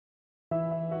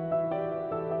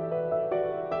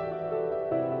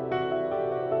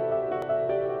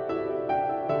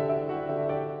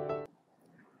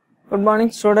Good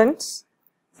morning, students.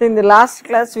 So, in the last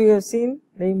class we have seen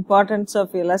the importance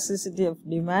of elasticity of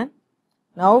demand.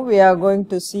 Now, we are going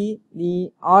to see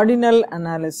the ordinal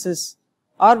analysis,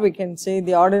 or we can say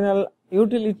the ordinal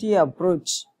utility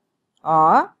approach,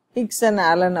 or Hicks and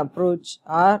Allen approach,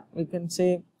 or we can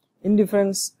say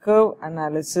indifference curve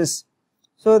analysis.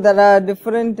 So, there are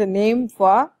different names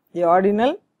for the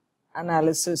ordinal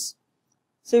analysis.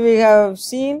 So, we have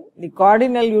seen the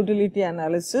cardinal utility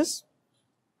analysis,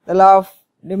 the law of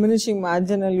diminishing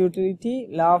marginal utility,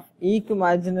 law of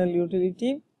equimarginal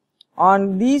utility.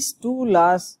 On these two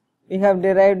laws, we have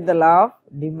derived the law of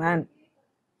demand,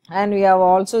 and we have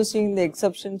also seen the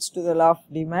exceptions to the law of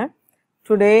demand.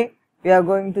 Today, we are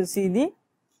going to see the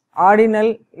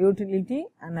ordinal utility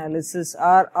analysis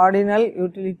or ordinal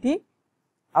utility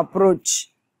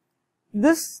approach.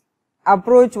 This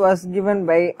approach was given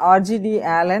by R.G.D.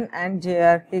 Allen and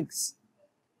J.R. Hicks.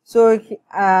 So,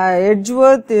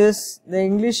 Edgeworth is the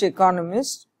English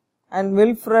economist, and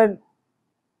Wilfredo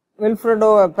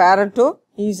Pareto,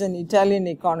 he is an Italian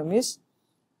economist.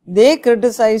 They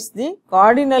criticized the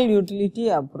cardinal utility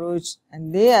approach,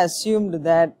 and they assumed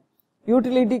that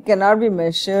utility cannot be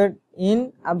measured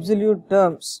in absolute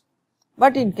terms,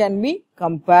 but it can be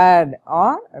compared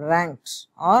or ranked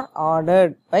or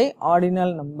ordered by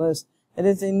ordinal numbers, that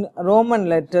is in Roman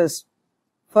letters,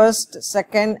 first,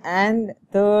 second and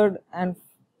third and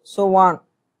so on.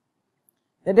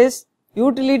 That is,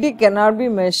 utility cannot be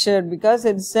measured because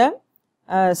it is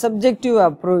a subjective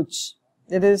approach,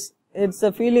 that is, it is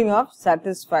a feeling of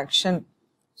satisfaction.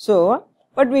 So,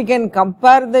 but we can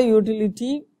compare the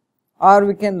utility, or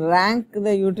we can rank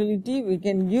the utility, we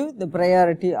can give the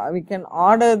priority, or we can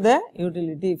order the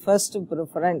utility, first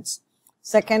preference,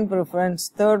 second preference,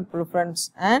 third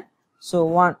preference and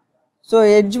so on. So,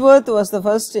 Edgeworth was the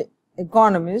first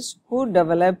economist who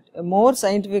developed a more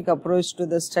scientific approach to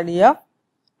the study of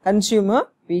consumer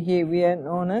behavior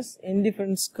known as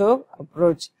indifference curve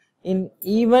approach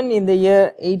even in the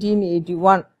year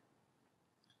 1881.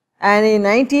 And in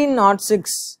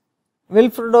 1906,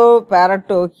 Wilfredo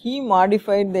Pareto, he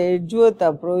modified the Edgeworth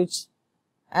approach,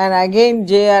 and again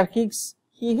J.R. Hicks,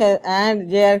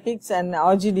 J.R. Hicks and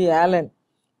R.G.D. Allen,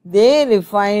 they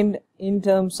refined in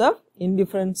terms of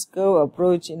indifference curve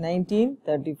approach in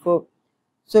 1934.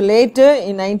 So, later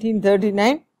in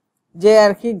 1939,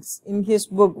 J.R. Hicks in his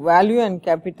book Value and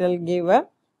Capital gave a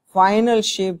final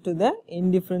shape to the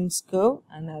indifference curve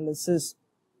analysis.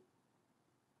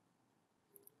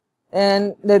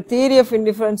 And the theory of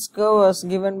indifference curve was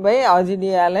given by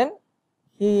R.G.D. Allen.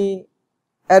 A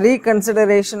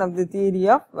reconsideration of the theory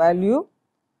of value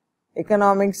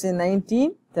economics in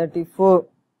 1934.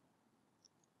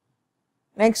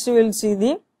 Next, we will see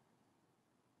the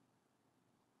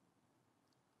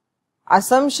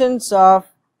assumptions of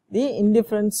the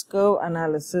indifference curve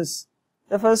analysis.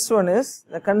 The first one is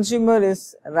the consumer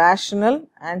is rational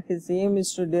and his aim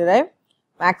is to derive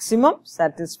maximum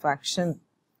satisfaction.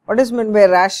 What is meant by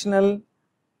rational?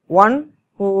 One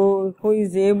who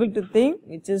is able to think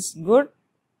which is good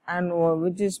and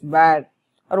which is bad,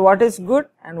 or what is good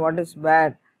and what is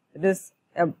bad. It is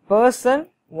a person,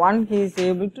 one he is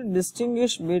able to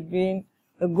distinguish between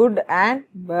the good and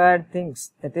bad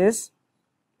things. That is,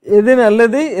 எது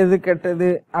நல்லது எது கெட்டது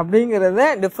அப்படிங்கறத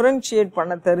differentiate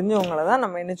பண்ண தெரிஞ்சவங்கள தான்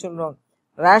நம்ம என்ன சொல்றோம்,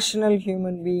 rational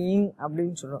human being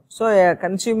அப்படின்னு சொல்றோம். So, a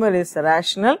consumer is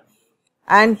rational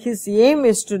and his aim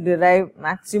is to derive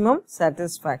maximum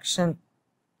satisfaction.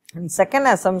 And second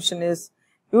assumption is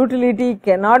utility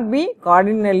cannot be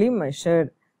cardinally measured.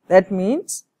 That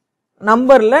means,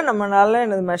 நம்பர்ல நம்மளால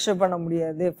என்னது மெஷர் பண்ண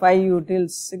முடியாது. 5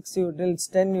 utils, 6 utils,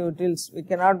 10 utils, we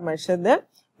cannot measure the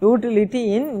utility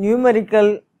in numerical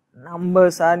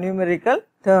numbers or numerical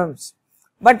terms,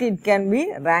 but it can be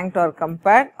ranked or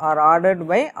compared or ordered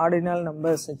by ordinal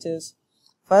numbers such as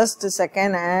first,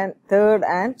 second and third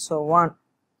and so on.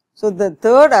 So, the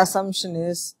third assumption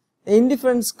is the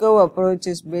indifference curve approach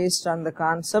is based on the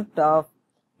concept of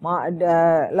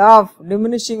law of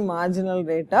diminishing marginal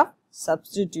rate of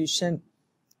substitution.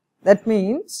 That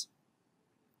means,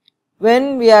 when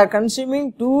we are consuming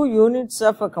 2 units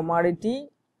of a commodity,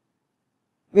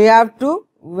 we have to,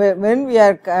 when we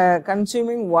are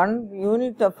consuming 1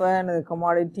 unit of another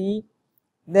commodity,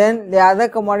 then the other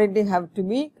commodity have to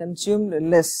be consumed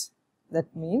less. That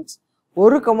means,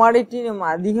 ஒரு commodity நம்ம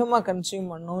அதிகமா consume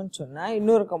பண்ணோம்னு சொன்னா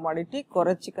இன்னொரு commodity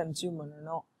குறைச்சி consume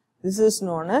பண்ணணும். This is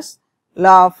known as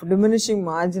law of diminishing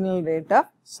marginal rate of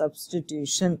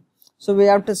substitution. So, we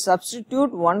have to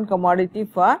substitute one commodity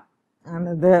for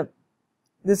another.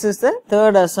 This is the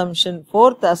third assumption.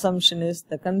 Fourth assumption is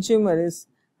the consumer is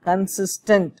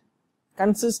consistent.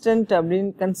 Consistent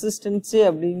அப்படின்னு consistency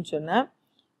அப்படின்னு சொன்னால்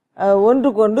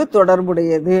ஒன்றுக்கொன்று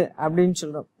தொடர்புடையது அப்படின்னு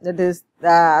சொல்கிறோம். That is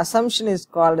the assumption is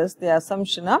called as the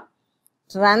assumption of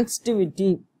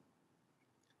transitivity.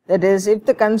 That is, if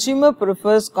the consumer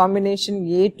prefers combination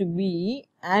A to B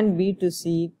and B to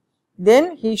C, then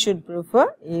he should prefer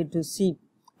A to C.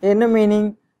 என்ன meaning?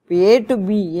 இப்போ A to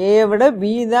B, A விட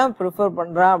B தான் prefer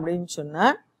பண்ணுறான் அப்படின்னு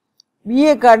சொன்னால்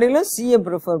B காட்டிலும் C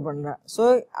prefer பண்ணுறான். So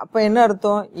அப்போ என்ன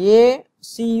அர்த்தம்? A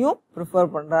C-யும்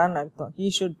ப்ரிஃபர் பண்ணுறான்னு அர்த்தம். He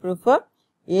should prefer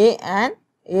A and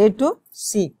A to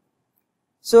C.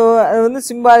 So அது வந்து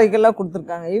சிம்பாலிக்கலாக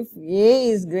கொடுத்துருக்காங்க. If A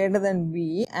is greater than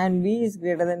B and B is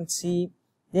greater than C,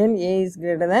 then A is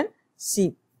greater than C.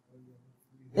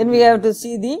 Then we have to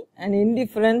see an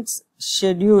indifference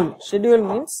schedule. Schedule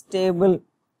means table.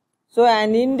 So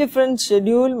an indifference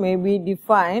schedule may be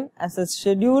defined as a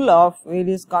schedule of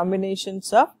various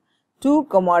combinations of two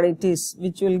commodities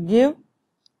which will give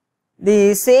the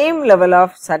same level of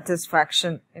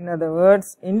satisfaction. In other words,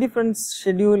 indifference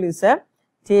schedule is a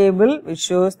table which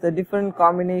shows the different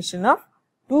combination of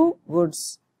two goods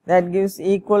that gives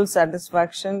equal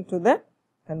satisfaction to the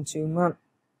consumer.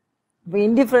 இப்போ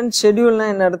indifference scheduleனா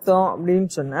என்ன அர்த்தம் அப்படின்னு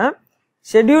சொன்னால்,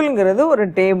 ஷெட்யூலுங்கிறது ஒரு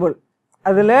table,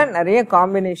 அதில் நிறைய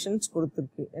combinations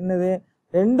கொடுத்துருக்கு. என்னது?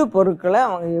 ரெண்டு பொருட்களை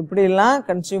அவங்க எப்படிலாம்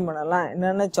கன்சியூம் பண்ணலாம்,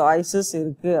 என்னென்ன சாய்ஸஸ்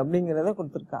இருக்குது அப்படிங்கிறத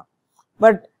கொடுத்துருக்கான்.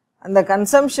 பட் அந்த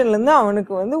கன்சம்ஷன்லேருந்து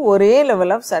அவனுக்கு வந்து ஒரே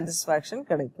லெவல் ஆஃப் சாட்டிஸ்ஃபேக்ஷன்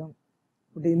கிடைக்கும்.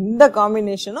 இப்படி இந்த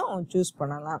காம்பினேஷனும் அவன் சூஸ்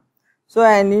பண்ணலாம். So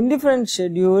an indifferent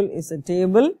schedule is a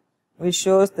table which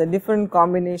shows the different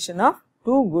combination of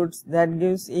two goods that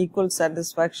gives equal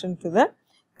satisfaction to the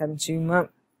consumer.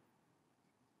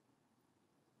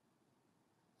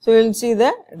 So we will see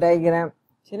the diagram.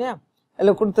 சரியா?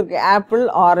 இதில் கொடுத்துருக்கு apple,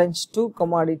 orange, two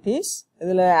commodities.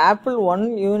 இதில் apple 1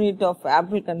 unit of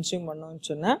apple consume பண்ணோன்னு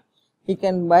சொன்னால் he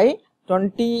can buy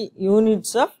 20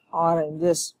 units of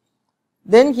oranges.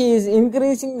 Then he is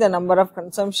increasing the number of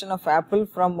consumption of apple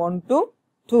from 1 to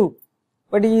 2.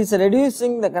 But he is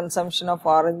reducing the consumption of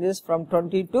oranges from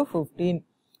 20 to 15.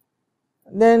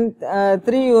 Then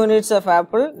 3 units of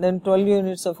apple, then 12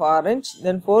 units of orange.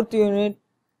 Then 4th unit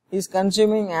is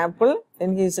consuming apple,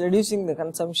 then he is reducing the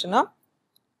consumption of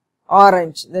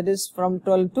orange, that is from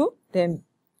 12 to 10.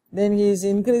 Then he is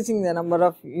increasing the number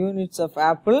of units of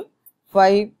apple,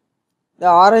 5.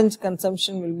 The orange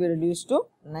consumption will be reduced to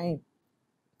 9.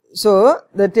 So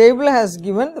the table has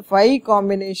given the 5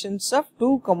 combinations of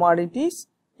two commodities,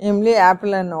 namely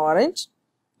apple and orange.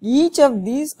 Each of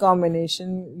these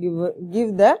combinations give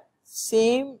the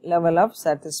same level of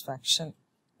satisfaction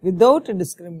without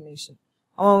discrimination.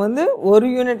 அவன் வந்து ஒரு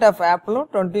unit of ஆப்பிளும்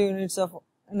 20 units of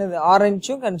என்னது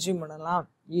ஆரஞ்சும் consume பண்ணலாம்.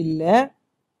 இல்லை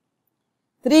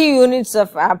 3 units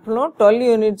of ஆப்பிளும் 12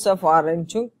 units of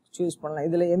ஆரஞ்சும் choose பண்ணலாம்.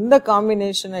 இதில் எந்த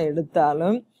காம்பினேஷனை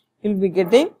எடுத்தாலும் will be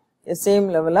getting a same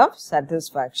level of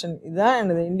satisfaction. இதுதான்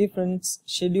எனது indifference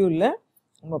schedule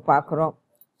நம்ம பார்க்குறோம்.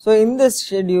 So in this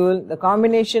schedule, the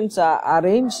combinations are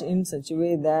arranged in such a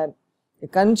way that the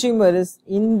consumer is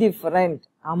indifferent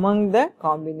among the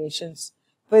combinations.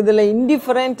 இப்போ இதில்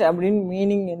indifferent அப்படின்னு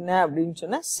meaning என்ன அப்படின்னு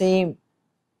சொன்னால் சேம்,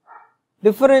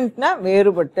 டிஃபரெண்ட்னா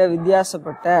வேறுபட்ட,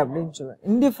 வித்தியாசப்பட்ட அப்படின்னு சொல்லுவேன்.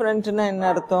 இன்டிஃபரெண்ட்னா என்ன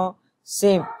அர்த்தம்?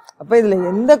 சேம். அப்போ இதில்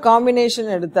எந்த காம்பினேஷன்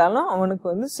எடுத்தாலும் அவனுக்கு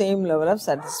வந்து சேம் லெவல் ஆஃப்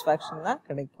சாட்டிஸ்ஃபேக்ஷன் தான்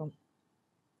கிடைக்கும்.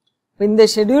 இப்போ இந்த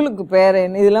ஷெடியூலுக்கு பேர்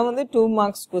என்ன? இதெல்லாம் வந்து 2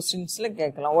 மார்க்ஸ் கொஸ்டின்ஸில்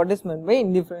கேட்கலாம். What is மென்ட் by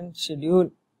indifferent schedule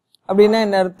அப்படின்னா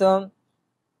என்ன அர்த்தம்?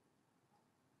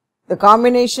 The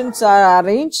combinations are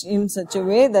arranged in such a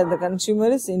way that the consumer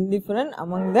is indifferent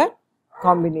among the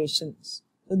combinations.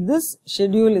 So this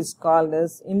schedule is called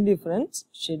as indifference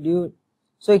schedule.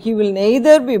 So he will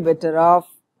neither be better off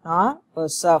nor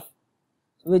worse off,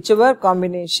 whichever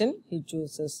combination he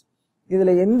chooses.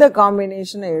 இதில் எந்த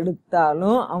காம்பினேஷனை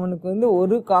எடுத்தாலும் அவனுக்கு வந்து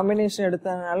ஒரு combination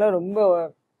எடுத்ததுனால ரொம்ப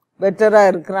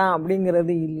பெட்டராக இருக்கிறான்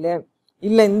அப்படிங்கிறது இல்லை,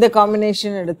 இல்லை இந்த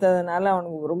காம்பினேஷன் எடுத்ததுனால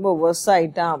அவனுக்கு ரொம்ப ஒர்ஸ்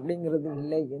ஆகிட்டான் அப்படிங்கிறது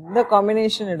இல்லை. எந்த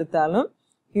காம்பினேஷன் எடுத்தாலும்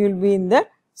he will be in the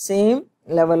same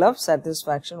level of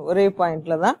satisfaction, ஒரே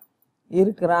பாயிண்டில் தான்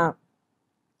இருக்கிறான்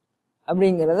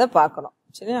அப்படிங்கிறத பார்க்குறோம்.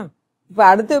 சரியா? இப்போ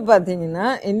அடுத்து பார்த்தீங்கன்னா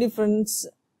இன்டிஃபரன்ஸ்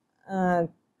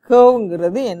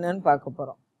கர்வ்ங்கிறது என்னன்னு பார்க்க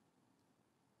போகிறோம்.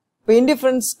 இப்போ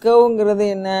இன்டிஃபரன்ஸ் கர்வ்ங்கிறது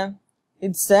என்ன?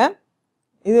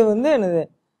 இது வந்து என்னது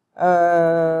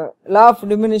law of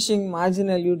diminishing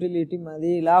marginal utility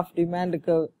மாதிரி law of demand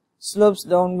curve slopes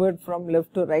downward from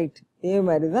left to right, இதே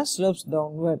மாதிரி தான் slopes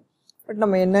downward. பட்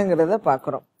நம்ம என்னங்கிறத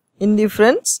பார்க்குறோம்.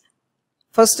 இன்டிஃபரன்ஸ்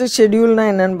ஃபர்ஸ்ட் ஷெடியூல்னா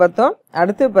என்னன்னு பார்த்தோம்.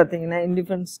 அடுத்து பார்த்தீங்கன்னா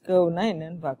இன்டிஃபரன்ஸ் கர்வ்னா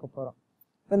என்னன்னு பார்க்க போகிறோம்.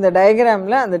 இப்போ இந்த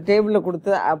டயக்ராமில் அந்த டேபிளில்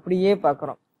கொடுத்து அப்படியே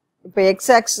பார்க்குறோம். இப்போ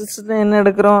எக்ஸ் ஆக்சிஸில் என்ன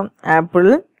எடுக்கிறோம்?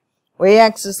 Apple, Y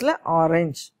ஆக்சிஸில்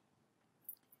orange.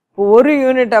 இப்போ ஒரு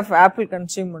யூனிட் ஆஃப் ஆப்பிள்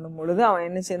கன்சியூம் பண்ணும் பொழுது அவன்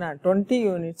என்ன செய்யறான் 20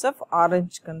 யூனிட்ஸ் ஆஃப்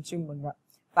ஆரஞ்சு கன்சியூம் பண்ணுறான்.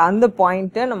 இப்போ அந்த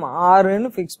பாயிண்ட்டை நம்ம 6ன்னு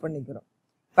ஃபிக்ஸ் பண்ணிக்கிறோம்.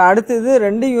 இப்போ அடுத்தது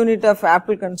 2 யூனிட் ஆஃப்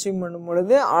ஆப்பிள் கன்சியூம் பண்ணும்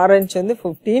பொழுது ஆரஞ்சு வந்து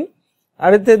 15.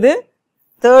 அடுத்தது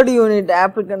 3rd யூனிட்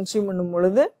ஆப்பிள் கன்சியூம் பண்ணும்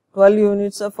பொழுது 12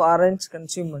 யூனிட்ஸ் ஆஃப் ஆரஞ்சு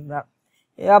கன்சியூம் பண்ணுறான்.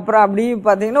 அப்புறம் அப்படி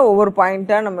பார்த்தீங்கன்னா ஒவ்வொரு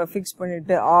பாயிண்ட்டாக நம்ம ஃபிக்ஸ்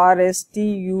பண்ணிவிட்டு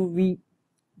RSTUV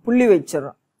புள்ளி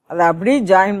வச்சிடறோம். அதை அப்படியே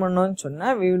ஜாயின் பண்ணோன்னு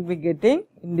சொன்னால் we will be getting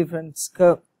indifference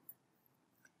curve.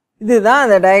 இதுதான்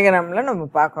அந்த டயக்ராமில் நம்ம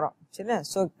பார்க்குறோம். சரியா?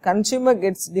 So consumer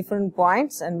gets different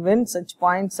points and when such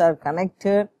points R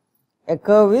connected a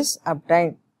curve is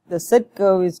obtained. The set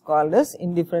curve is called as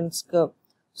indifference curve.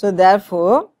 So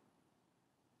therefore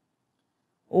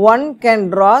one can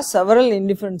draw several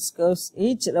indifference curves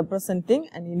each representing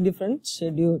an indifference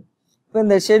schedule. இப்போ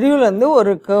இந்த schedule வந்து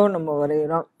ஒரு curve நம்ம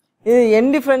வரைகிறோம். இது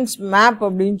indifference map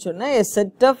அப்படின்னு சொன்னா a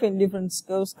set of indifference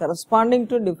curves corresponding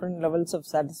to different levels of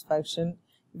satisfaction.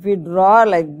 If we draw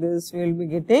like this, we will be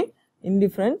getting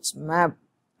indifference map.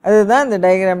 அதுதான் இந்த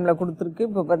டயக்ராமில் கொடுத்துருக்கு.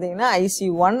 இப்போ பார்த்தீங்கன்னா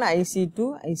IC1, IC2,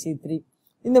 IC3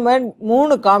 இந்த மாதிரி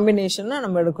 3 காம்பினேஷனை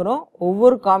நம்ம எடுக்கிறோம்.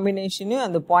 ஒவ்வொரு காம்பினேஷனையும்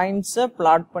அந்த பாயிண்ட்ஸை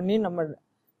பிளாட் பண்ணி நம்ம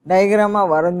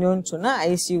டயக்ராமாக வரைஞ்சோன்னு சொன்னால்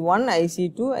IC1,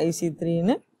 IC2,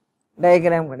 IC3ன்னு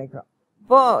டயக்ராம் கிடைக்கும்.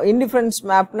 இப்போது இண்டிஃபரன்ஸ்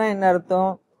மேப்னா என்ன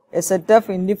அர்த்தம்? A set of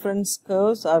indifference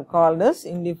curves are called as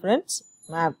indifference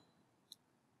map.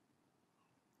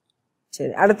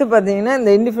 சரி, அடுத்து பார்த்தீங்கன்னா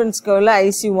இந்த indifference கர்வ்ல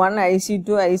IC1,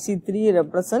 IC2, IC3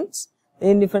 represents the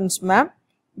indifference map.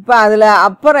 இப்போ அதில்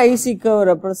upper IC curve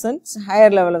represents higher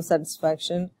level of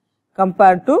satisfaction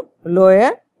compared to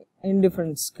lower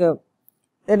indifference curve.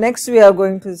 The next we are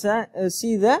going to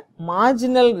see the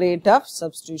marginal rate of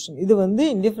substitution. இது வந்து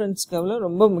indifference curveல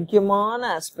ரொம்ப முக்கியமான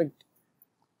aspect.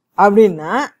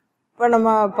 அப்படின்னா இப்போ நம்ம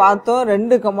பார்த்தோம்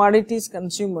 2 commodities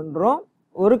கன்சியூம் பண்ணுறோம்.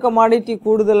 ஒரு கமாடிட்டி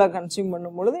கூடுதலாக கன்சியூம்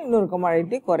பண்ணும் பொழுது இன்னொரு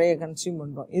கமாடிட்டி குறைய கன்சியூம்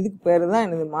பண்ணுறோம். இதுக்கு பேர் தான்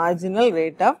எனது மார்ஜினல்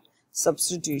ரேட் ஆஃப்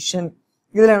சப்ஸ்டிடியூஷன்.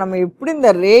 இதில் நம்ம எப்படி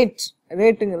இந்த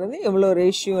ரேட்டுங்கிறது எவ்வளோ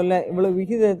ரேஷியோவில் எவ்வளோ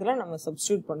விகிதத்தில் நம்ம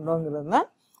சப்ஸ்டியூட் பண்ணுறோங்கிறது தான்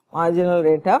marginal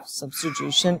rate of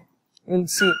substitution. Will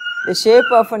see the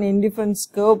shape of an indifference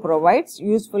curve provides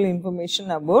useful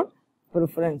information about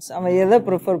preference. அவன் எதை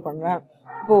ப்ரிஃபர் பண்ணுறான்?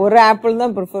 இப்போ ஒரு ஆப்பிள்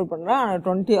தான் ப்ரிஃபர் பண்ணுறான், ஆனால்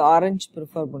 20 ஆரஞ்சு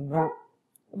ப்ரிஃபர் பண்ணுறான்.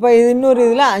 இப்போ இது இன்னொரு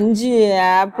இதில் 5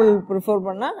 ஆப்பிள் ப்ரிஃபர்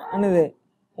பண்ணால் என்னது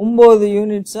 9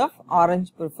 யூனிட்ஸ் ஆஃப்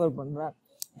ஆரஞ்சு ப்ரிஃபர் பண்ணுறான்.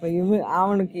 இப்போ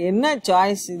அவனுக்கு என்ன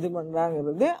சாய்ஸ் இது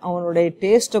பண்ணுறாங்கிறது அவனுடைய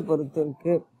டேஸ்ட்டை பொறுத்து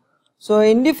இருக்கு. So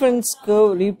indifference curve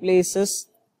replaces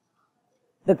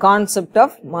the concept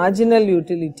of marginal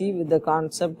utility with the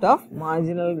concept of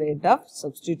marginal rate of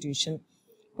substitution.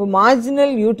 இப்போ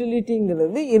marginal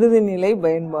utilityங்கிறது இறுதிநிலை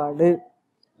பயன்பாடு.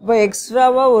 இப்போ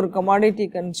எக்ஸ்ட்ராவாக ஒரு கமாடிட்டி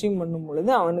கன்சியூம் பண்ணும்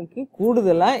பொழுது அவனுக்கு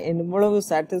கூடுதலாக எவ்வளவு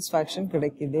சாட்டிஸ்ஃபேக்ஷன்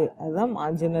கிடைக்குது, அதுதான்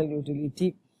மார்ஜினல் யூட்டிலிட்டி.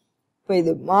 இப்போ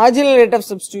இது மார்ஜினல் ரேட் ஆஃப்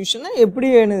சப்ஸ்டியூஷனை எப்படி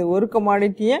வேணுது? ஒரு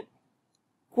கமாடிட்டியை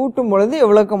கூட்டும் பொழுது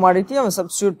எவ்வளோ கமாடிட்டி அவன்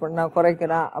சப்ஸ்டியூட் பண்ணா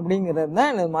குறைக்கிறான் அப்படிங்கிறது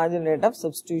தான் எனது மார்ஜினல் ரேட் ஆஃப்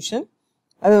சப்ஸ்டியூஷன்.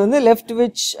 அது வந்து லெஃப்ட்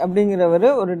விச் அப்படிங்கிறவர்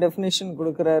ஒரு டெஃபினேஷன்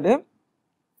கொடுக்குறாரு.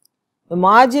 The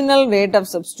marginal rate of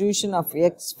substitution of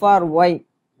x for y,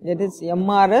 that is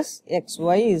MRS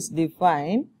xy, is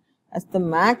defined as the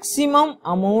maximum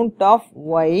amount of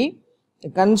y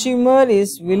the consumer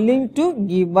is willing to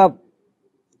give up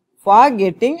for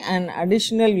getting an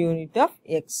additional unit of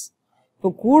x. இப்போ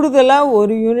கூடுதலாக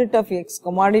ஒரு unit of X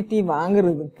commodity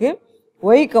வாங்குறதுக்கு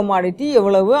Y commodity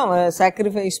எவ்வளவு அவன்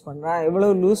sacrifice பண்ணுறான்,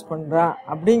 எவ்வளவு loose பண்ணுறான்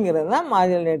அப்படிங்கிறது தான்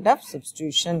marginal rate of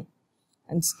substitution.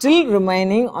 And still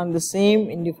remaining on the same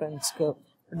indifference curve.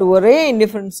 But ஒரே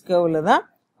இண்டிஃபரன்ஸ் கர்வில் தான்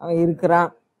அவன்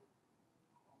இருக்கிறான்.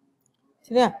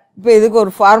 சரியா? இப்போ இதுக்கு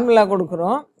ஒரு ஃபார்முலா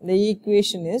கொடுக்குறோம். The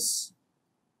equation is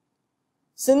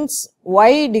since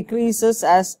y decreases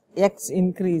as x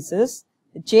increases,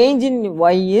 the change in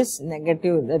y is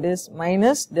negative, that is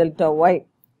minus delta y.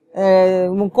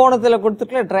 முக்கோணத்தில்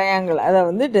கொடுத்துருக்கல ட்ரையாங்கிள், அதை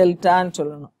வந்து டெல்டான்னு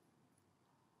சொல்லணும்.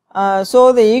 So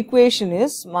the equation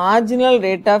is marginal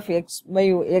rate of X by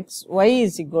X Y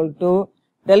is equal to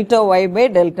delta Y by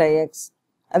delta X.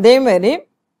 அதேமாதிரி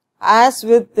as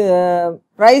with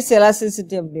price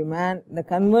elasticity of demand, the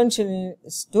convention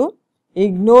is to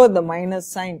ignore the minus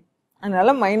sign. அதனால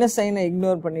minus சைனை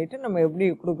ignore பண்ணிட்டு நம்ம எப்படி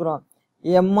கொடுக்குறோம்?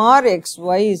 MR X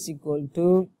Y is equal to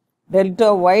delta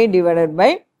Y divided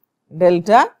by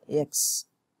delta X.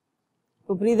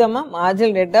 இப்போ புரியுதாம்மா?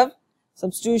 Marginal rate of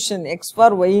substitution X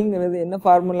for ஒய்ங்கிறது என்ன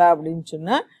formula அப்படின்னு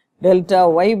சொன்னால் delta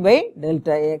Y by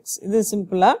delta X. இது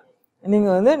சிம்பிளாக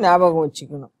நீங்கள் வந்து ஞாபகம்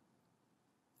வச்சுக்கணும்.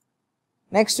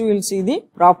 Next we will see the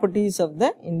properties of the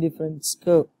indifference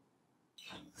curve.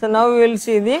 So now we will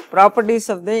see the properties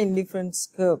of the indifference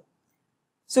curve.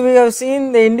 So we have seen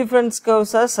the indifference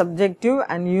curves are subjective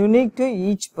and unique to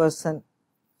each person.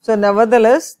 So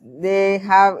nevertheless, they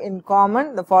have in common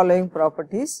the following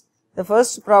properties. The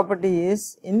first property is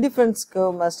indifference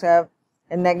curve must have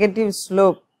a negative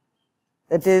slope,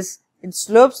 that is, it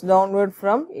slopes downward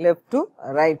from left to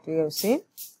right, we have seen.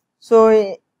 So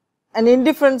an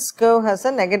indifference curve has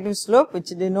a negative slope, which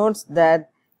denotes that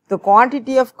the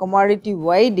quantity of commodity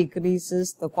Y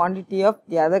decreases, the quantity of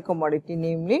the other commodity,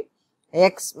 namely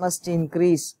X, must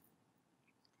increase.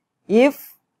 If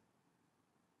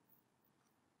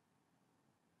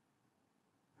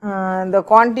the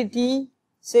quantity,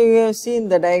 so you have seen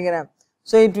the diagram,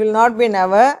 so it will not be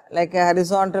never like a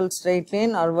horizontal straight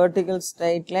line or vertical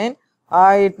straight line,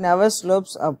 or it never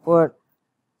slopes upward.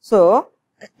 So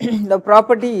the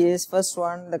property is, first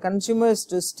one, the consumer is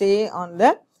to stay on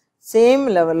the same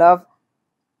level of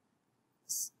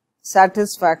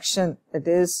satisfaction, that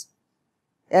is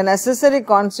a necessary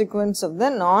consequence of the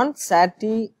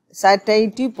non-satiety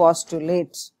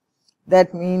postulates.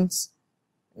 That means,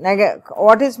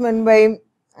 what is meant by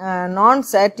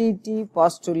non-satiety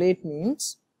postulate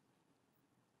means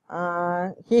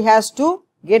he has to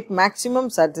get maximum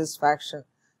satisfaction.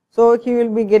 So he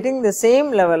will be getting the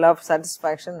same level of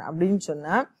satisfaction. அப்படினு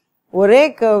சொன்னா ஒரே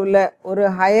கர்வ்ல ஒரு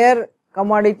higher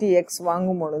commodity X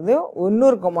வாங்கும் பொழுது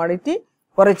இன்னொரு commodity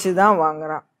குறைச்சு தான்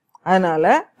வாங்குறான். அதனால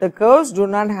the curves do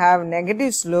not have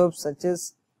negative slopes such as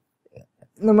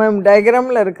நம்ம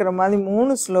டயகிராம்ல இருக்கிற மாதிரி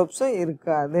மூணு ஸ்லோப்ஸும்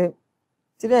இருக்காது.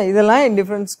 சரியா, இதெல்லாம்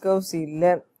indifference curves இல்ல.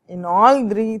 In all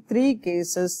three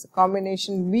cases,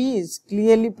 combination B is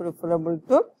clearly preferable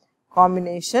to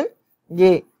combination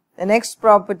A. The next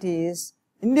property is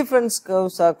indifference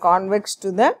curves are convex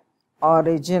to the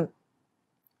origin,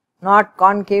 not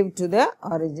concave to the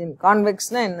origin. Convex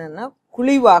na enna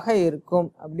குழிவாக இருக்கும்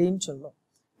அப்படினு சொல்றோம்.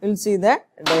 We'll see the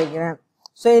diagram.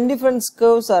 So indifference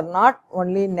curves are not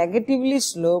only negatively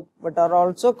sloped but are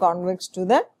also convex to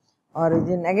the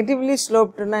origin. Negatively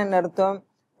sloped na என்ன அர்த்தம்?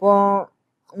 இப்போ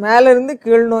மேல இருந்து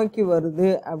கீழ் நோக்கி வருது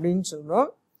அப்படினு சொல்றோம்.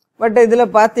 பட் இதுல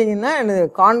பாத்தீங்கன்னா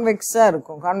கான்வெக்ஸா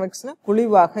இருக்கும். கான்வெக்ஸ்னா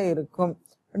குழிவாக இருக்கும்.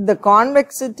 The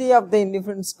convexity of the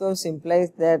indifference curves implies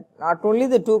that not only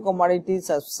the two commodities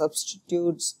are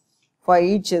substitutes for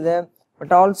each other,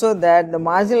 but also that the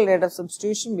marginal rate of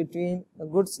substitution between the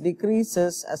goods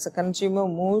decreases as a consumer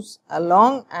moves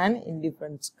along an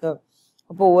indifference curve.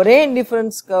 அப்போ ஒரே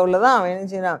indifference curveல தான் அவன் என்ன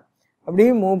செய்றான்,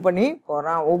 அப்படியே move பண்ணி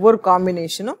போறான். ஒவ்வொரு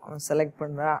காம்பினேஷனும் அவன் செலக்ட்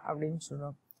பண்றான் அப்படின்னு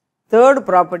சொல்றோம். Third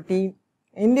property,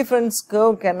 indifference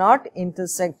curve cannot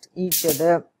intersect each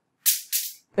other.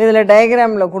 இதுல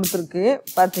டயகிராம்ல கொடுத்திருக்கு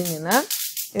பாத்தீங்கன்னா,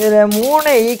 இதுல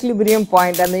மூணு ஈக்லிபிரியம்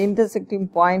பாயிண்ட், அந்த இன்டர்செக்டிங்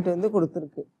பாயிண்ட் வந்து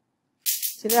கொடுத்திருக்கு.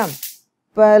 சரியா,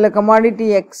 இப்போ இதுல கமாடிட்டி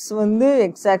எக்ஸ் வந்து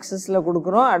எக்ஸ் ஆக்சிஸ்ல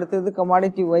கொடுக்குறோம், அடுத்தது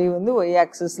கமாடிட்டி ஒய் வந்து ஒய்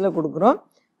ஆக்சிஸ்ல கொடுக்குறோம்.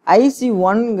 IC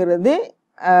ஒன்ங்கிறது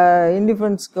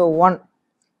indifference curve 1,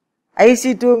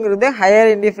 IC2 higher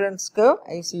indifference curve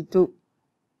IC2.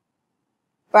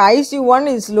 IC1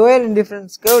 is lower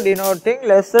indifference curve denoting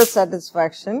lesser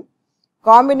satisfaction.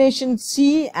 Combination C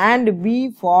and B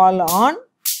fall on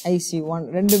IC1.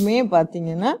 ரெண்டுமே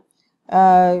பாத்தீங்கன்னா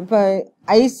இப்ப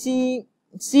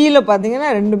C ல பாத்தீங்கன்னா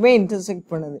ரெண்டுமே intersect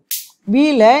பண்ணுது. B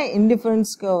ல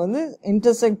indifference curve வந்து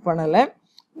intersect பண்ணல.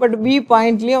 But B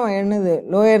பாயிண்ட்லயும் என்னது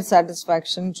lower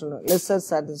satisfaction சொல்லும், lesser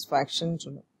satisfaction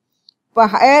சொல்லும். இப்போ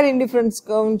higher indifference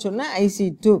curve சொன்னா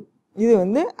IC2. இது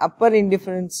வந்து upper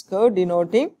indifference curve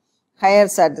denoting higher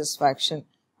satisfaction.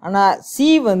 ஆனா C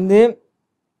வந்து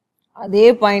அதே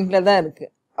பாயிண்ட்ல தான் இருக்கு.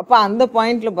 அப்ப அந்த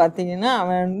பாயிண்ட்ல பாத்தீங்கன்னா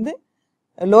அவன் வந்து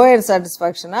lower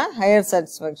satisfaction higher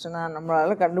satisfaction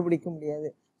நம்மளால கண்டுபிடிக்க முடியாது.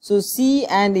 So C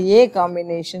and A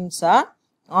combinations are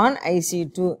on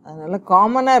IC2. அதனால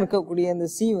காமனா இருக்கக்கூடிய அந்த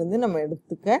C வந்து நம்ம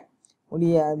எடுத்துக்க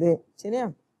முடியாது. சரியா?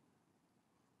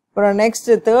 அப்புறம் next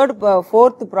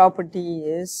fourth property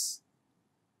is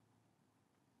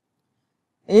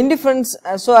indifference.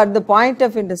 So at the point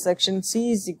of intersection C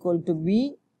is equal to B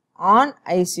on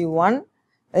IC1,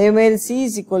 அதே மாதிரி C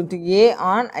is equal to A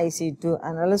on IC2.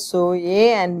 அதனால so A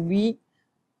and B,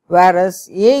 whereas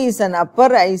A is an upper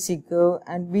IC curve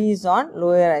and B is on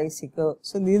lower IC curve.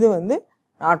 So இது வந்து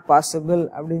not possible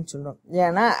அப்படின்னு சொல்றோம்.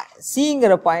 ஏன்னா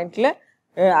Cங்கிற பாயிண்ட்ல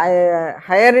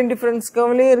higher indifference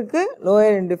curveலயும் இருக்கு,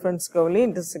 lower indifference curveலயும்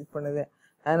intersect பண்ணுது.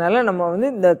 அதனால நம்ம வந்து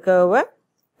இந்த curve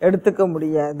எடுத்துக்க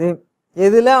முடியாது.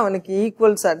 எதுல அவனுக்கு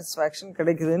equal satisfaction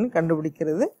கிடைக்குதுன்னு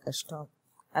கண்டுபிடிக்கிறது கஷ்டம்.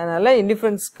 அதனால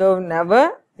indifference curve never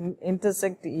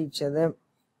intersect each other.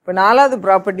 இப்போ நாலாவது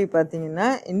ப்ராப்பர்ட்டி பார்த்தீங்கன்னா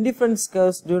indifference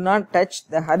curves do not touch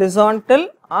the horizontal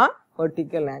or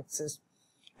vertical axis.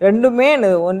 ரெண்டுமே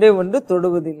ஒன்றே ஒன்று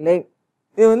தொடுவதில்லை.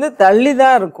 இது வந்து தள்ளி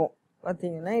தான் இருக்கும்.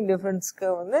 பார்த்தீங்கன்னா indifference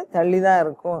curve வந்து தள்ளி தான்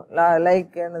இருக்கும்.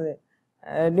 லைக் என்னது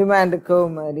டிமாண்ட் கர்வ்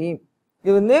மாதிரி.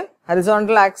 இது வந்து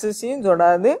ஹரிசாண்டல் ஆக்சிஸையும்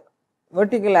தொடாது,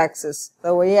 வெர்டிக்கல் ஆக்சிஸ்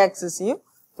y ஆக்சிஸையும்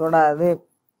தொடாது.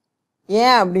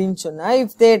 ஏன் அப்படின்னு சொன்னா,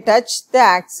 if they touch the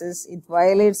axis it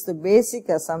violates the basic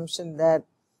assumption that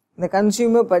the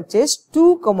consumer purchased two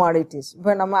commodities.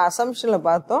 இப்போ நம்ம அசம்ஷன்ல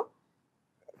பார்த்தோம்,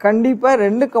 கண்டிப்பா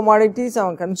ரெண்டு கமாடிட்டிஸ்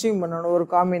அவன் கன்சியூம் பண்ணணும் ஒரு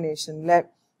காம்பினேஷன்ல.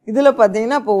 இதுல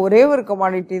பாத்தீங்கன்னா இப்போ ஒரே ஒரு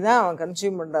கமாடிட்டி தான் அவன்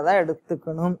கன்சியூம் பண்றதா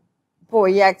எடுத்துக்கணும். இப்போ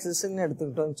y ஆக்சிஸ்ன்னு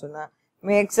எடுத்துக்கிட்டோம்னு சொன்னா,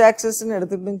 x ஆக்சிஸ்ன்னு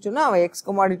எடுத்துக்கிட்டோம்னு சொன்னா அவன் x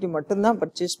கமாடிட்டி மட்டும்தான்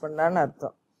பர்ச்சேஸ் பண்றான்னு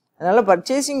அர்த்தம். அதனால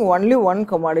purchasing only one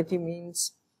commodity means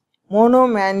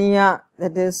monomania,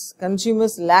 that is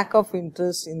consumers lack of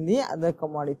interest in the other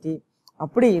commodity.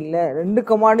 அப்படி இல்லை, ரெண்டு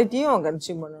கமாடிட்டியும் அவன்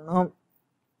கன்சியூம் பண்ணணும்.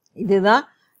 இதுதான்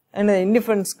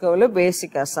indifference curve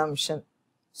basic assumption.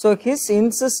 So his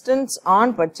insistence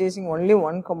on purchasing only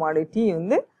one commodity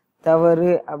வந்து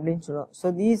தவறு அப்படின்னு சொல்லுவோம்.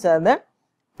 So these are the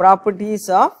properties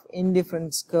of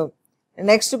indifference curve.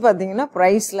 Next பார்த்தீங்கன்னா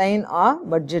price line or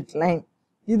budget line.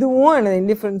 இதுவும்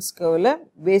indifference curve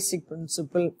basic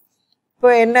principle.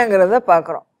 இப்போ என்னங்கிறத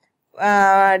பார்க்குறோம்.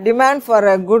 Demand for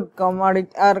a good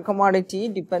commodity or commodity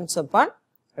depends upon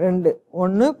ரெண்டு.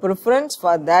 ஒன்று preference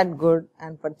for that good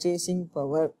and purchasing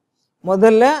power.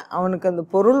 முதல்ல அவனுக்கு அந்த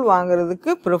பொருள்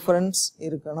வாங்குறதுக்கு ப்ரிஃபரன்ஸ்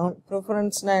இருக்கணும்.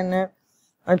 ப்ரிஃபரன்ஸ்னா என்ன?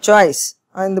 சாய்ஸ்,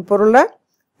 இந்த பொருளை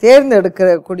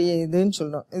தேர்ந்தெடுக்கக்கூடிய இதுன்னு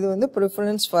சொல்கிறோம். இது வந்து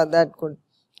preference for that good.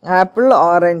 Apple,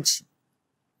 orange,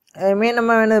 அதுமாரி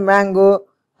நம்ம வேணும் மேங்கோ,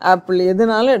 ஆப்பிள்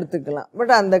எதுனாலும் எடுத்துக்கலாம்.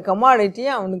 பட் அந்த கமாடிட்டி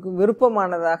அவனுக்கு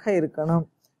விருப்பமானதாக இருக்கணும்.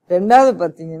 ரெண்டாவது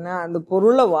பார்த்தீங்கன்னா அந்த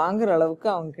பொருளை வாங்குற அளவுக்கு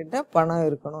அவங்கக்கிட்ட பணம்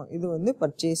இருக்கணும். இது வந்து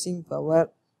பர்ச்சேசிங் பவர்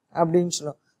அப்படின்னு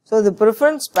சொல்லுவோம். So the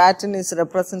preference pattern is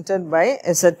represented by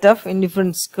a set of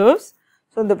indifference curves.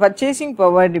 So the purchasing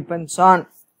power depends on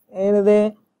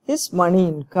his money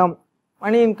income.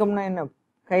 Money income na enna?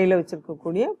 கையில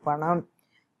வச்சிருக்கக்கூடிய பணம்.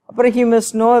 அப்புறம் he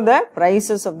must know the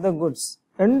prices of the goods.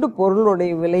 ரெண்டு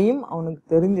பொருளுடைய விலையும் அவனுக்கு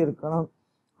தெரிஞ்சிருக்கணும்.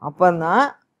 அப்பதான்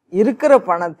இருக்கிற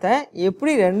பணத்தை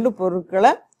எப்படி ரெண்டு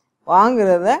பொருட்களை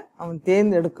வாங்குறத அவன்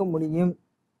தேர்ந்தெடுக்க முடியும்.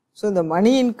 So the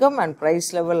money income and price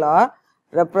level are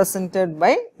represented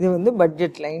by இது வந்து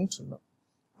பட்ஜெட் லைன் சொல்லுவோம்.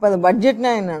 இப்போ அந்த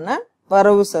பட்ஜெட்னா என்னன்னா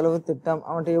வரவு செலவு திட்டம்.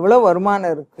 அவன்கிட்ட எவ்வளோ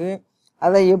வருமானம் இருக்கு,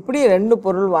 அதை எப்படி ரெண்டு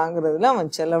பொருள் வாங்குறதுல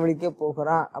அவன் செலவழிக்க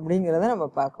போகிறான் அப்படிங்கிறத நம்ம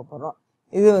பார்க்க போகிறோம்.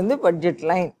 இது வந்து பட்ஜெட்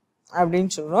லைன்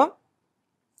அப்படின்னு சொல்கிறோம்.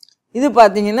 இது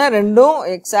பார்த்தீங்கன்னா ரெண்டும்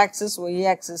எக்ஸ் ஆக்சிஸ் ஒய்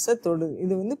ஆக்சிஸை தொடுது.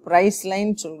 இது வந்து ப்ரைஸ்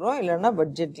லைன் சொல்கிறோம், இல்லைன்னா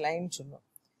பட்ஜெட் லைன் சொல்கிறோம்.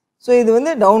 ஸோ இது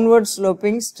வந்து downward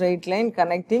sloping straight line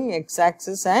connecting X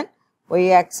axis and Y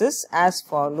axis as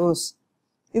follows.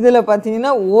 இதில்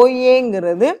பார்த்தீங்கன்னா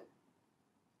ஓஏங்கிறது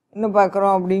என்ன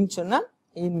பார்க்குறோம் அப்படின்னு சொன்னால்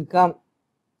இன்கம்.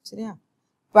 சரியா?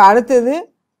 இப்போ அடுத்தது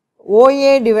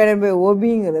OA divided by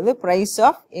ஓபிங்கிறது price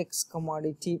of X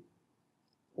commodity.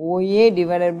 OA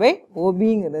divided by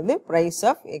ஓபிங்கிறது price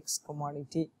of X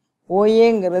commodity.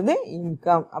 ஓஏங்கிறது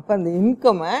income. அப்போ அந்த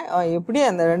இன்கம்மை எப்படி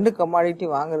அந்த ரெண்டு கமாடிட்டி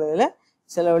வாங்குறதுல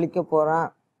செலவழிக்க போகிறான்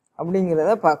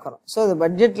அப்படிங்கிறத பார்க்குறோம். So the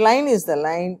budget line is the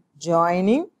line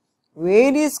joining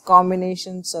various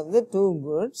combinations of the two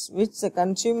goods which the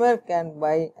consumer can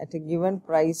buy at a given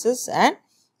prices and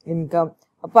income.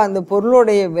 அப்போ அந்த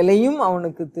பொருளுடைய விலையும்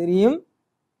அவனுக்கு தெரியும்.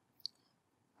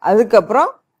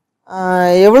 அதுக்கப்புறம்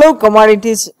எவ்வளவு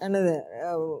கமாடிட்டிஸ் என்னது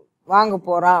வாங்க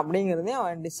போகிறான் அப்படிங்கிறதையும்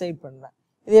அவன் டிசைட் பண்ணுறான்.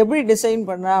 இது எப்படி டிசைட்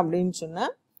பண்ணுறான் அப்படின்னு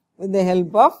சொன்னால் with the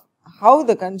help of how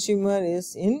the consumer is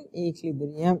in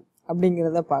equilibrium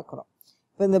அப்படிங்கிறத பார்க்குறோம்.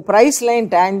 இப்போ இந்த ப்ரைஸ் லைன்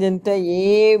டேஞ்சண்ட்டை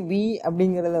ஏபி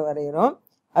அப்படிங்கிறத வரைகிறோம்.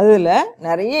 அதில்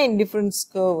நிறைய இன்டிஃபரன்ஸ்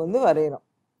கர்வ் வந்து வரைகிறோம்.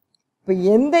 இப்போ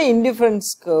எந்த இன்டிஃபரன்ஸ்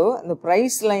கர்வ் அந்த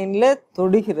ப்ரைஸ் லைனில்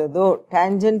தொடுகிறதோ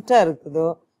டேஞ்சண்ட்டாக இருக்குதோ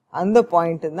அந்த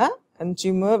பாயிண்ட்டு தான்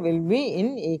consumer will be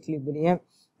in equilibrium.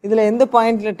 இதில் எந்த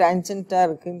பாயிண்டில் டேஞ்சண்ட்டாக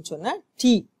இருக்குதுன்னு சொன்னால்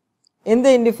டி. எந்த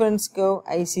இன்டிஃபரன்ஸ் கர்வ்?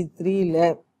 IC3ல.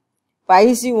 இப்போ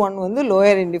IC1 வந்து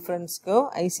லோயர் இன்டிஃபரன்ஸ் கர்வ்,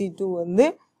 IC2 வந்து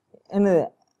என்னது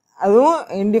அதுவும்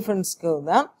இன்டிஃபரன்ஸ் கர்வ்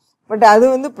தான். பட் அது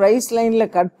வந்து ப்ரைஸ்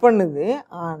லைனில் கட் பண்ணுது,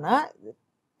 ஆனால்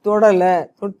தொடலை,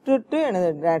 தொட்டுட்டு எனது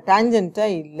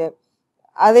டேஞ்சண்ட்டாக இல்லை.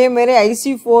 அதேமாரி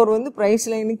IC4 வந்து ப்ரைஸ்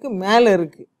லைனுக்கு மேலே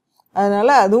இருக்குது.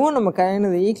 அதனால் அதுவும் நம்ம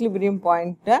என்னது ஈக்லிபிரியம்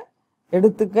பாயிண்ட்டை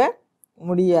எடுத்துக்க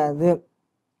முடியாது.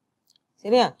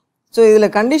 சரியா? ஸோ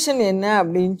இதில் கண்டிஷன் என்ன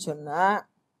அப்படின்னு சொன்னால்,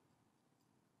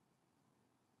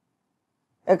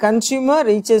 a consumer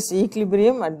reaches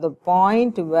equilibrium at the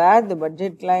point where the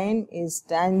budget line is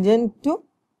tangent to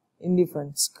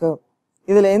indifference curve.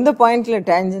 இதில் எந்த பாயிண்டில்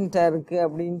டேஞ்சண்ட்டாக இருக்குது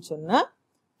அப்படின்னு சொன்னால்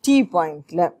டி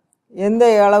பாயிண்டில். எந்த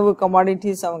அளவு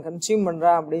கமாடிட்டிஸ் அவன் கன்சியூம்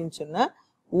பண்ணுறான் அப்படின்னு சொன்னால்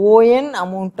ON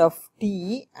amount of tea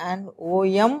and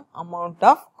OM amount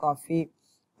of coffee.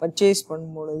 Purchase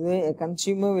பண்ணும்பொழுது a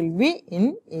consumer will be in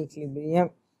equilibrium.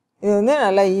 இது வந்து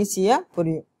நல்லா ஈஸியாக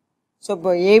புரியும். ஸோ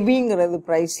இப்போ ஏபிங்கிறது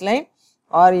price line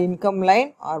R income line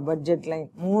R budget line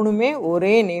மூணுமே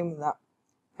ஒரே நேம் தான்.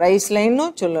 ப்ரைஸ்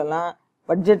லைனும் சொல்லலாம்,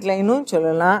 பட்ஜெட் லைனும்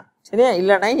சொல்லலாம், சரியா?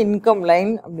 இல்லைனா இன்கம்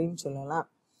லைன் அப்படின்னு சொல்லலாம்.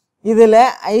 இதில்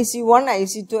IC1,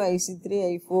 IC2, IC3,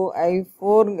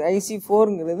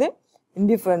 IC4ங்கிறது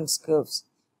indifference curves.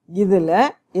 இதில்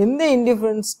எந்த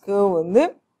இண்டிஃபரன்ஸ் கர்வ் வந்து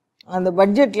அந்த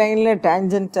பட்ஜெட் லைனில்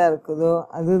டேஞ்சண்ட்டாக இருக்குதோ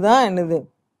அதுதான் என்னது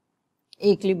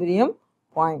equilibrium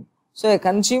point. So a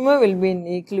consumer will be in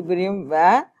equilibrium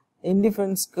where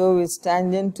indifference curve is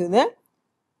tangent to the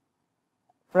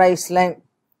price line.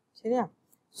 சரியா?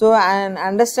 So an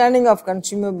understanding of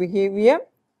consumer behavior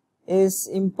is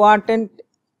important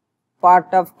part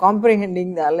of comprehending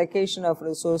the allocation of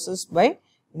resources by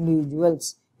individuals.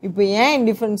 இப்போ ஏன்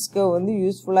indifference curve வந்து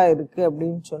யூஸ்ஃபுல்லாக இருக்குது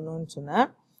அப்படின்னு சொன்னோன்னு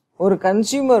ஒரு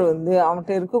consumer வந்து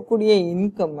அவன்கிட்ட இருக்கக்கூடிய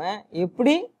இன்கம்மை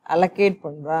எப்படி அலோகேட்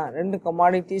பண்ணுறான் ரெண்டு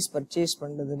கமாடிட்டிஸ் பர்ச்சேஸ்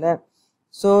பண்ணுறதுல.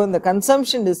 ஸோ இந்த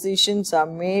consumption decisions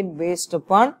R mat based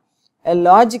upon a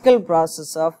logical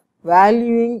process of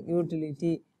valuing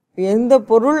utility. இப்போ எந்த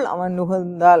பொருள் அவன்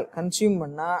நுகர்ந்தால் கன்சியூம்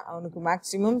பண்ணால் அவனுக்கு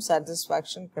மேக்ஸிமம்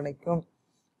சாட்டிஸ்ஃபேக்ஷன் கிடைக்கும்.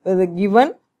 with a given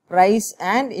price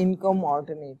and income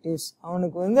alternatives.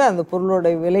 அவனுக்கு வந்து அந்த பொருளோட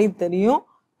விலை தெரியும்,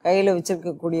 கையில்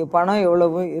வச்சிருக்கக்கூடிய பணம்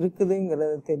எவ்வளவு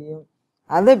இருக்குதுங்கிறது தெரியும்.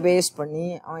 அதை பேஸ் பண்ணி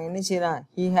அவன் என்ன செய்கிறான்,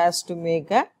 he has to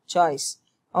make a choice.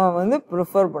 அவன் வந்து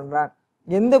ப்ரிஃபர் பண்ணுறான்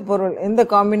எந்த பொருள் எந்த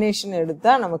காம்பினேஷன்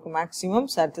எடுத்தால் நமக்கு மேக்ஸிமம்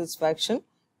சாட்டிஸ்ஃபேக்ஷன்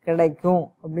கிடைக்கும்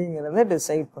அப்படிங்கிறத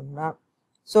டிசைட் பண்ணுறான்.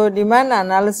 So demand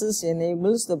analysis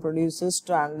enables the producers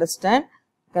to understand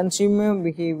consumer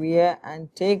behavior and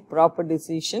take proper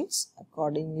decisions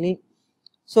accordingly.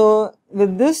 So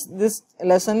with this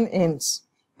lesson ends.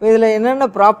 இப்போ இதில் என்னென்ன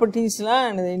ப்ராப்பர்ட்டிஸ்லாம்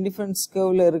இந்த இண்டிஃபரன்ஸ்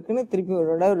கர்வில் இருக்குன்னு திருப்பி ஒரு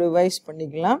தடவை ரிவைஸ்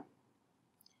பண்ணிக்கலாம்.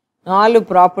 4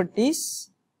 ப்ராப்பர்ட்டிஸ்.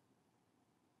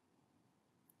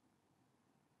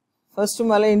 ஃபர்ஸ்ட்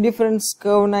மேலே இண்டிஃபரன்ஸ்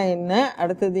கர்வ்னா என்ன,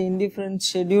 அடுத்தது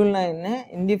இண்டிஃபரன்ஸ் ஷெட்யூல்னா என்ன,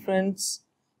 இண்டிஃபரன்ஸ்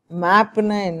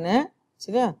மேப்னா என்ன,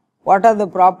 சரியா? What are the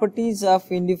properties of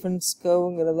indifference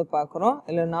கர்வுங்கிறத பார்க்குறோம்.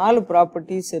 இதில் 4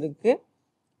 ப்ராப்பர்ட்டிஸ் இருக்குது.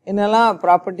 என்னெல்லாம்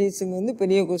ப்ராப்பர்ட்டிஸுங்க வந்து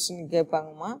பெரிய கொஸ்டின்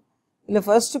கேட்பாங்கம்மா. இதில்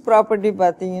ஃபர்ஸ்ட் ப்ராப்பர்ட்டி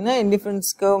பார்த்தீங்கன்னா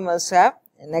indifference curve must have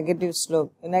negative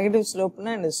slope. Negative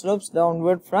ஸ்லோப்னா இந்த slopes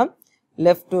downward from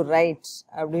left to right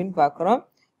அப்படின்னு பார்க்குறோம்.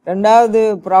 ரெண்டாவது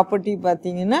ப்ராப்பர்ட்டி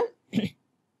பார்த்தீங்கன்னா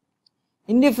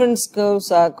indifference curves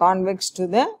are convex to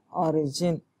the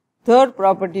origin. Third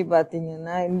property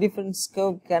பார்த்தீங்கன்னா indifference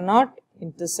curve cannot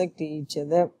intersect each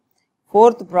other.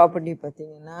 Fourth property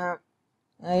பார்த்தீங்கன்னா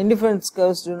indifference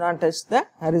curves do not touch the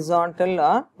horizontal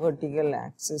or vertical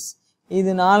axis.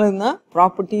 இது 4 தான்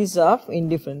properties of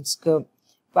indifference curve.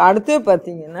 இப்போ அடுத்து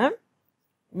பார்த்தீங்கன்னா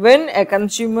when a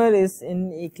consumer is in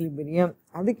equilibrium,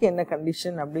 அதுக்கு என்ன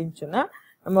condition அப்படின்னு சொன்னால்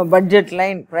நம்ம பட்ஜெட்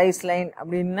லைன் ப்ரைஸ் லைன்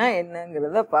அப்படின்னா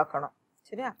என்னங்கிறத பார்க்கணும்.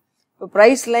 சரியா? இப்போ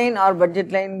ப்ரைஸ் லைன் ஆர்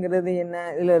பட்ஜெட் லைன்ங்கிறது என்ன,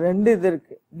 இதில் 2 இது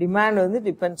இருக்குது. டிமாண்ட் வந்து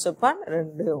டிபெண்ட்ஸ் அப்பான்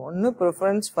 2. ஒன்று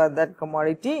ப்ரிஃபரன்ஸ் ஃபார் தட்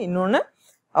கமாடிட்டி, இன்னொன்று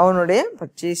அவனுடைய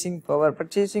பர்ச்சேசிங் பவர்.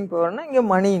 பர்ச்சேசிங் பவர்னால் இங்கே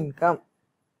மணி இன்கம்.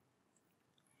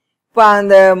 இப்போ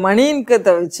அந்த மணி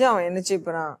இன்கத்தை வச்சு அவன் என்ன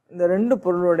செய்யறான், இந்த 2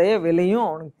 பொருளுடைய விலையும்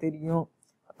அவனுக்கு தெரியும்.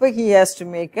 அப்போ he has to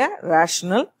make a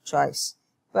rational choice.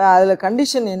 இப்போ அதில்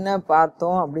கண்டிஷன் என்ன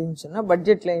பார்த்தோம் அப்படின்னு சொன்னால்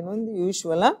பட்ஜெட் லைன் வந்து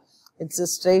யூஸ்வலாக it's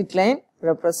a straight line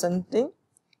representing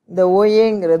இந்த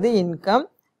ஓஏங்கிறது இன்கம்,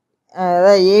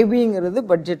 அதாவது ஏபிங்கிறது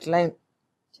பட்ஜெட் லைன்.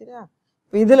 சரியா?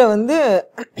 இப்போ இதில் வந்து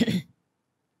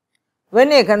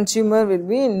when a consumer will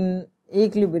be in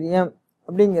equilibrium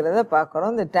அப்படிங்கிறத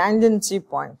பார்க்குறோம். இந்த டேஞ்சன்சி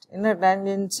பாயிண்ட் என்ன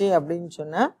டேஞ்சன்சி அப்படின்னு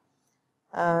சொன்னால்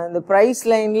இந்த ப்ரைஸ்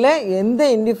லைனில் எந்த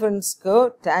இண்டிஃபரன்ஸ்க்கோ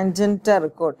டேஞ்சண்ட்டாக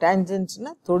இருக்கோ,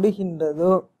 டேஞ்சன்ட்னா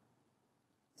தொடுகின்றதோ.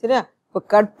 சரியா? இப்போ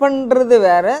கட் பண்ணுறது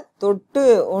வேற, தொட்டு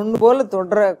ஒன்று போல்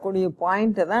தொடரக்கூடிய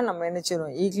பாயிண்ட்டை தான் நம்ம என்ன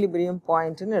செய்யறோம் ஈக்லிபிரியம்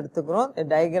பாயிண்ட்டுன்னு எடுத்துக்கிறோம். இந்த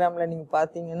டயக்ராமில் நீங்கள்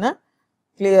பார்த்தீங்கன்னா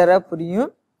கிளியராக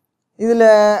புரியும். இதில்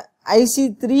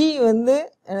IC3 வந்து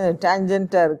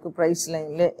டேஞ்சண்ட்டாக இருக்குது ப்ரைஸ்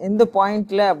லைனில். எந்த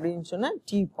பாயிண்டில் அப்படின்னு சொன்னால்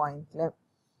T பாயிண்டில்.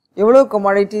 எவ்வளோ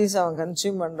கமாடிட்டிஸ் அவன்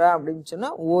கன்சியூம் பண்ணுறான் அப்படின்னு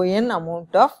சொன்னால் ON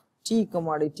amount of tea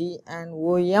commodity and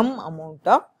OM amount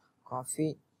of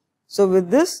coffee. So with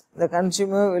this the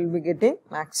consumer will be getting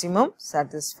maximum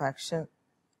satisfaction.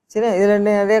 சரி, இதில்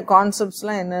நிறைய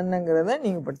கான்செப்ட்ஸ்லாம் என்னென்னங்கிறத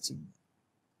நீங்கள் படிச்சிங்க.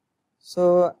 So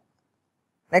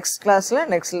next classல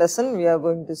next lesson we are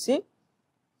going to see.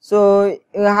 So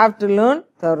you have to learn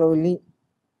thoroughly.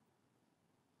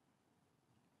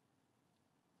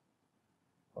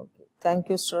 Okay, thank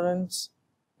you students.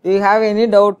 Do you have any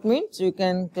doubt means you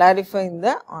can clarify in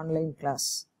the online class.